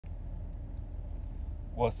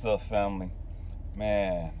What's up, family?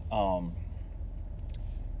 Man, I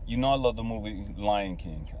love the movie Lion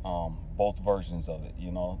King. Both versions of it.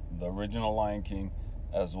 The original Lion King,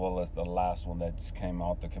 as well as the last one that just came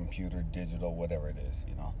out, the computer, digital, whatever it is.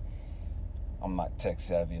 I'm not tech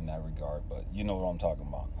savvy in that regard, but you know what I'm talking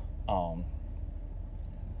about.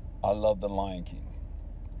 I love the Lion King.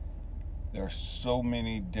 There's so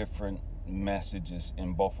many different messages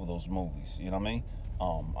in both of those movies. You know what I mean?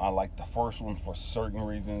 I like the first one for certain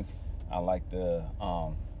reasons. I like the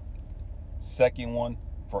second one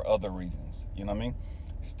for other reasons. You know what I mean?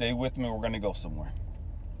 Stay with me. We're going to go somewhere.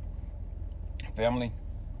 Family,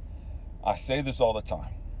 I say this all the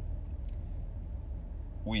time.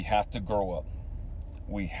 We have to grow up.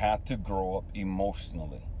 We have to grow up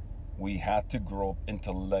emotionally. We have to grow up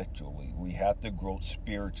intellectually. We have to grow up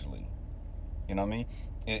spiritually. You know what I mean?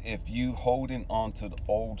 If you holding on to the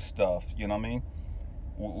old stuff, you know what I mean?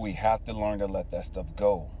 We have to learn to let that stuff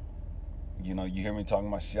go. You hear me talking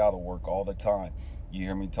about shadow work all the time. You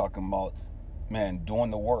hear me talking about, man,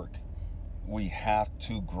 doing the work. We have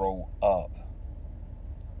to grow up.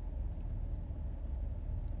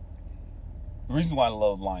 The reason why I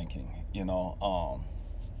love Lion King,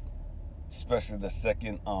 especially the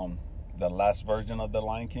second, the last version of the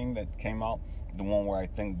Lion King that came out, the one where I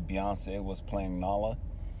think Beyonce was playing Nala,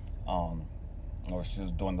 or she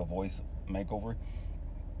was doing the voice makeover.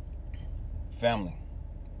 Family,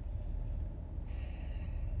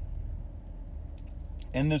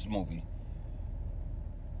 in this movie,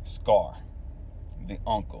 Scar, the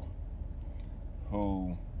uncle,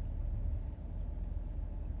 who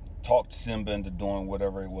talked Simba into doing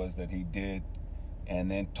whatever it was that he did,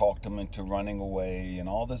 and then talked him into running away and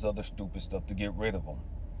all this other stupid stuff to get rid of him.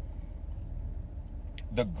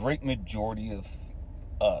 The great majority of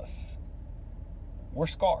us, we're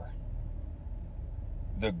Scar.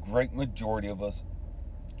 The great majority of us,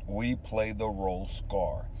 we play the role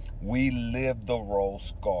Scar. We live the role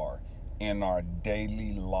Scar in our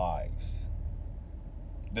daily lives.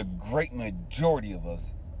 The great majority of us,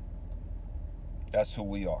 that's who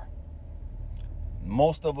we are.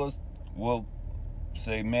 Most of us will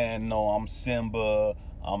say, man, no, I'm Simba,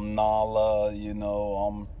 I'm Nala,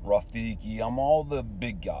 I'm Rafiki, I'm all the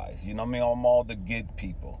big guys, you know what I mean? I'm all the good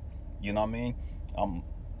people, you know what I mean? I'm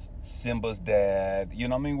Simba's dad, you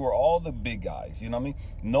know what I mean? We're all the big guys, you know what I mean?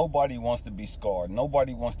 Nobody wants to be Scar.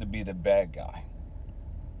 Nobody wants to be the bad guy.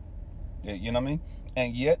 You know what I mean?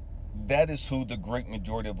 And yet, that is who the great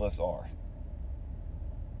majority of us are.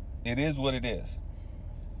 It is what it is.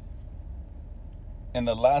 In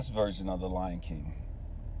the last version of The Lion King,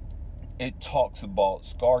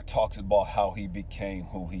 Scar talks about how he became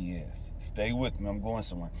who he is. Stay with me, I'm going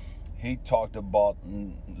somewhere. He talked about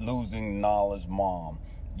losing Nala's mom,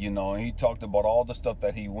 and he talked about all the stuff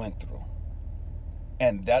that he went through.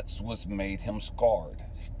 And that's what's made him scarred.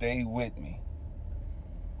 Stay with me.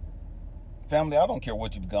 Family, I don't care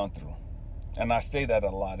what you've gone through. And I say that a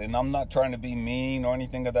lot. And I'm not trying to be mean or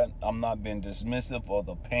anything of that. I'm not being dismissive of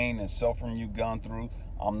the pain and suffering you've gone through.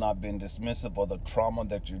 I'm not being dismissive of the trauma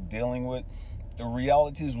that you're dealing with. The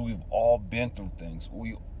reality is we've all been through things.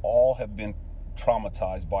 We all have been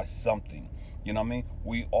traumatized by something. You know what I mean?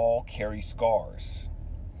 We all carry scars.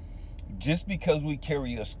 Just because we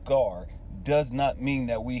carry a scar does not mean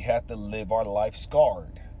that we have to live our life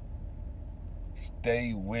scarred.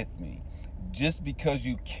 Stay with me. Just because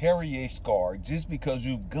you carry a scar, just because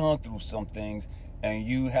you've gone through some things and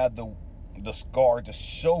you have the scar to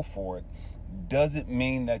show for it, doesn't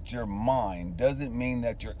mean that your mind, doesn't mean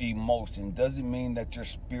that your emotion, doesn't mean that your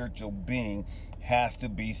spiritual being has to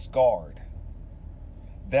be scarred.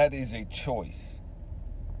 That is a choice.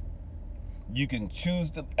 You can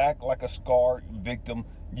choose to act like a scarred victim.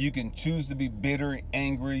 You can choose to be bitter,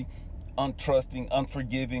 angry, untrusting,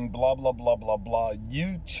 unforgiving, blah, blah, blah, blah, blah.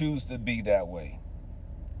 You choose to be that way.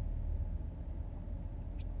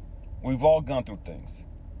 We've all gone through things.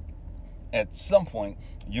 At some point,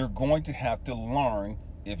 you're going to have to learn,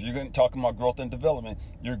 if you're going to talk about growth and development,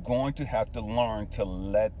 you're going to have to learn to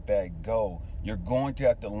let that go. You're going to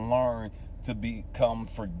have to learn to become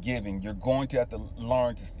forgiving. You're going to have to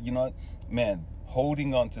learn to, man,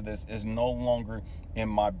 holding on to this is no longer in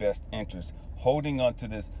my best interest. Holding on to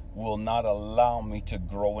this will not allow me to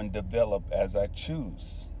grow and develop as I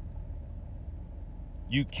choose.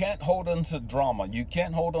 You can't hold on to drama. You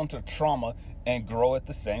can't hold on to trauma and grow at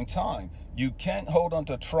the same time. You can't hold on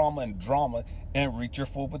to trauma and drama and reach your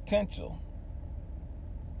full potential.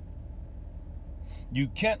 You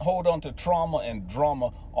can't hold on to trauma and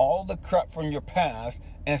drama, all the crap from your past,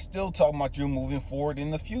 and still talking about you're moving forward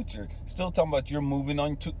in the future. Still talking about you're moving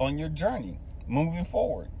on your journey, moving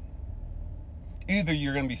forward. Either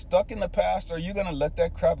you're going to be stuck in the past or you're going to let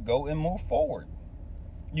that crap go and move forward.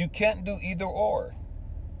 You can't do either or.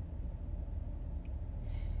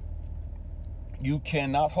 You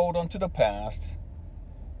cannot hold on to the past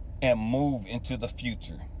and move into the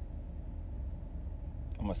future.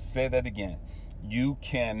 I'm going to say that again. You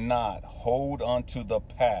cannot hold on to the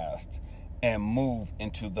past and move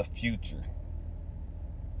into the future.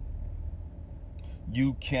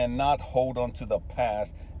 You cannot hold on to the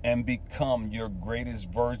past and become your greatest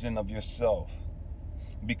version of yourself.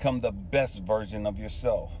 Become the best version of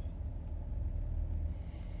yourself.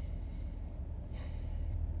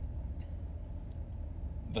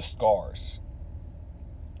 The scars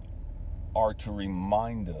are to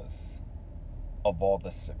remind us of all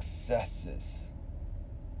the successes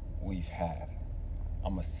we've had.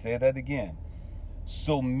 I'm going to say that again.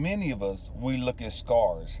 So many of us, we look at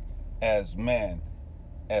scars as, man,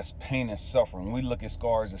 as pain and suffering. We look at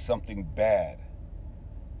scars as something bad,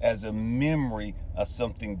 as a memory of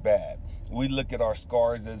something bad. We look at our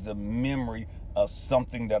scars as a memory of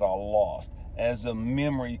something that I lost, as a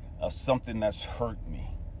memory of something that's hurt me.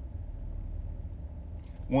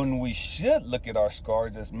 When we should look at our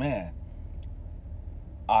scars as, man,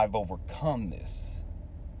 I've overcome this.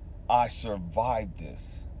 I survived this.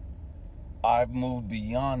 I've moved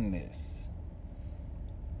beyond this.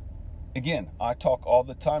 Again, I talk all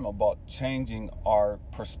the time about changing our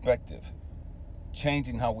perspective,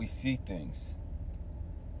 changing how we see things.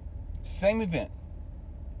 Same event,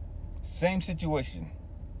 same situation.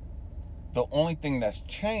 The only thing that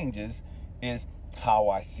changes is how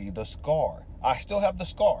I see the scar. I still have the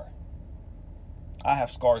scar. I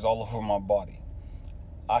have scars all over my body.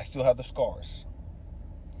 I still have the scars.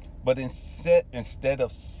 But instead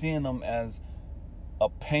of seeing them as a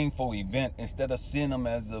painful event, instead of seeing them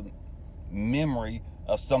as a memory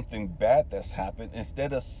of something bad that's happened,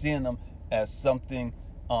 instead of seeing them as something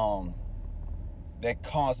that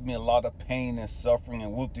caused me a lot of pain and suffering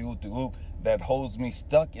and whoop-de-whoop-de-whoop that holds me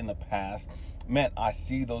stuck in the past, man, I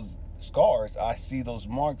see those scars, I see those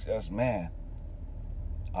marks as, man,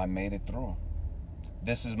 I made it through.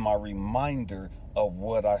 This is my reminder of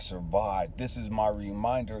what I survived. This is my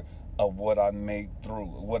reminder of what I made through,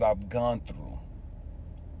 what I've gone through.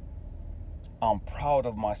 I'm proud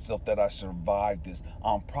of myself that I survived this.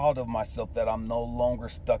 I'm proud of myself that I'm no longer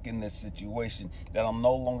stuck in this situation, that I'm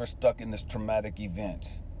no longer stuck in this traumatic event.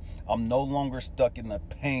 I'm no longer stuck in the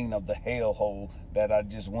pain of the hellhole that I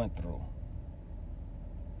just went through.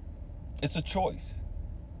 It's a choice.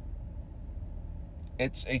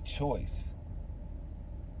 It's a choice.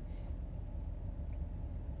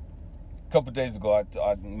 A couple of days ago,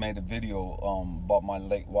 I made a video about my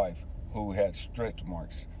late wife who had stretch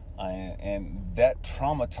marks, and that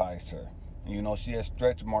traumatized her. You know, she had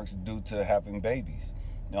stretch marks due to having babies,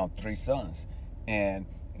 3 sons, and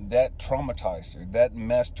that traumatized her. That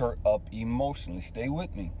messed her up emotionally. Stay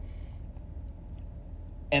with me.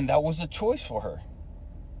 And that was a choice for her.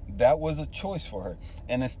 That was a choice for her.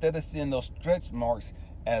 And instead of seeing those stretch marks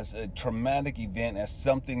as a traumatic event, as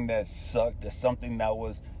something that sucked, as something that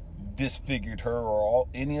was disfigured her or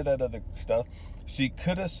any of that other stuff, she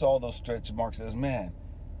could have saw those stretch marks as, man,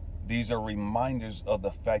 these are reminders of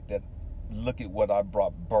the fact that look at what I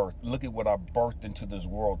brought birth. Look at what I birthed into this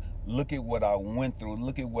world. Look at what I went through.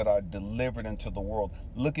 Look at what I delivered into the world.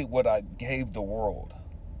 Look at what I gave the world.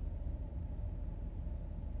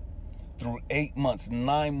 Through 8 months,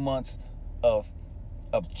 9 months of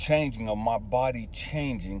changing, of my body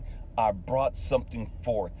changing, I brought something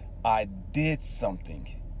forth. I did something.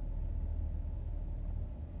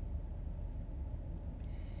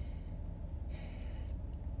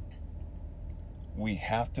 We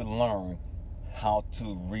have to learn how to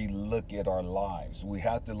relook at our lives. We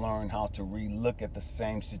have to learn how to relook at the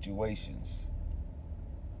same situations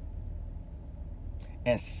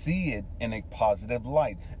and see it in a positive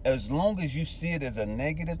light. As long as you see it as a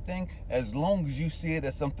negative thing, as long as you see it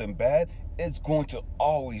as something bad, it's going to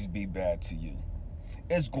always be bad to you.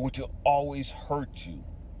 It's going to always hurt you.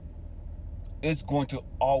 It's going to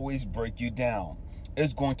always break you down.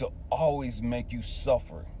 It's going to always make you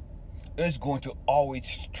suffer. It's going to always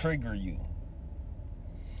trigger you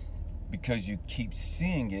because you keep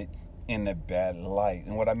seeing it in a bad light.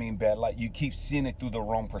 And what I mean bad light, you keep seeing it through the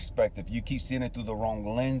wrong perspective. You keep seeing it through the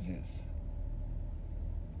wrong lenses.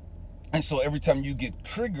 And so every time you get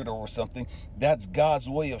triggered over something, that's God's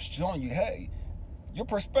way of showing you, hey, your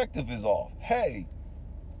perspective is off. Hey,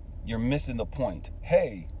 you're missing the point.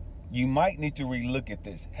 Hey, you might need to relook at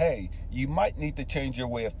this. Hey, you might need to change your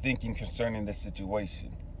way of thinking concerning this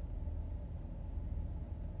situation.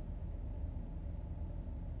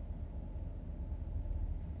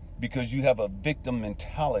 because you have a victim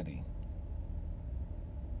mentality.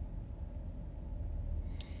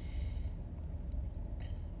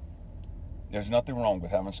 There's nothing wrong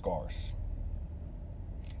with having scars.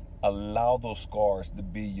 Allow those scars to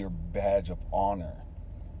be your badge of honor.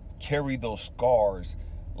 Carry those scars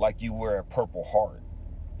like you wear a purple heart.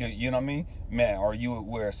 You know what I mean? Man, or you would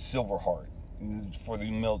wear a silver heart for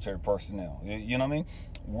the military personnel. You know what I mean?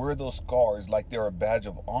 Wear those scars like they're a badge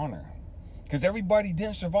of honor. Because everybody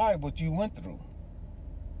didn't survive what you went through.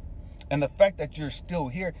 And the fact that you're still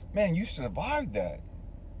here, man, you survived that.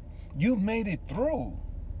 You made it through.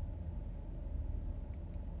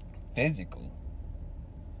 Physically.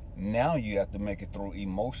 Now you have to make it through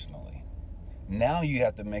emotionally. Now you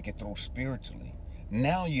have to make it through spiritually.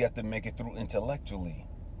 Now you have to make it through intellectually.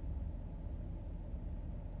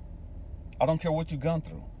 I don't care what you've gone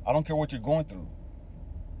through. I don't care what you're going through.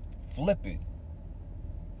 Flip it.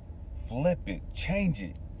 Flip it. Change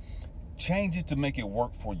it. Change it to make it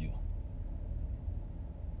work for you,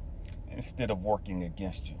 instead of working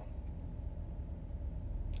against you.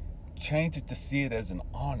 Change it to see it as an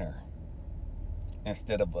honor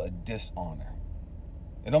instead of a dishonor.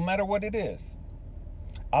 It don't matter what it is.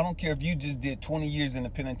 I don't care if you just did 20 years in the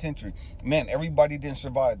penitentiary. Man, everybody didn't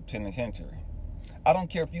survive the penitentiary. I don't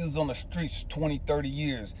care if you was on the streets 20, 30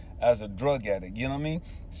 years as a drug addict, you know what I mean?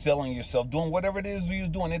 Selling yourself, doing whatever it is you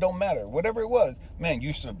was doing, it don't matter. Whatever it was, man,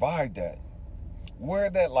 you survived that.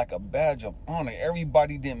 Wear that like a badge of honor.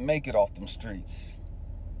 Everybody didn't make it off them streets.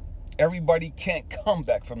 Everybody can't come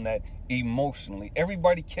back from that emotionally.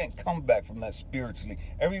 Everybody can't come back from that spiritually.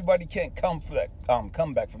 Everybody can't come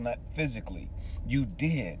back from that physically. You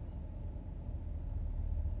did.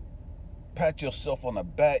 Pat yourself on the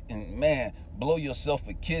back and, man, blow yourself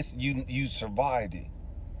a kiss. You survived it.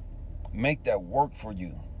 Make that work for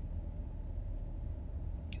you.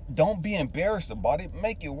 Don't be embarrassed about it.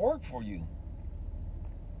 Make it work for you.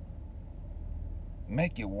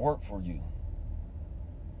 Make it work for you.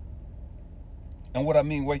 And what I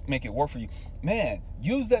mean, make it work for you, man,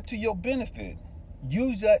 use that to your benefit.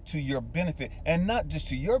 Use that to your benefit, and not just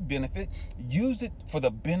to your benefit. Use it for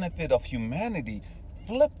the benefit of humanity.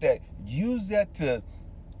 Flip that. Use that to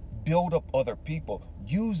build up other people.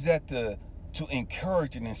 Use that to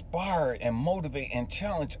encourage and inspire and motivate and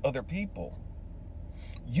challenge other people.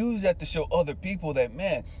 Use that to show other people that,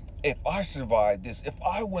 man, if I survived this, if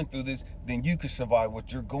I went through this, then you could survive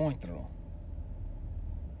what you're going through.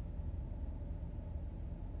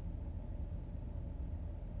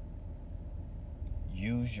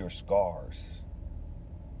 Use your scars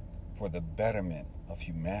for the betterment of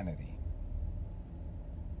humanity.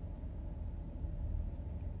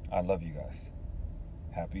 I love you guys.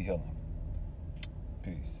 Happy healing.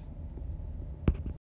 Peace.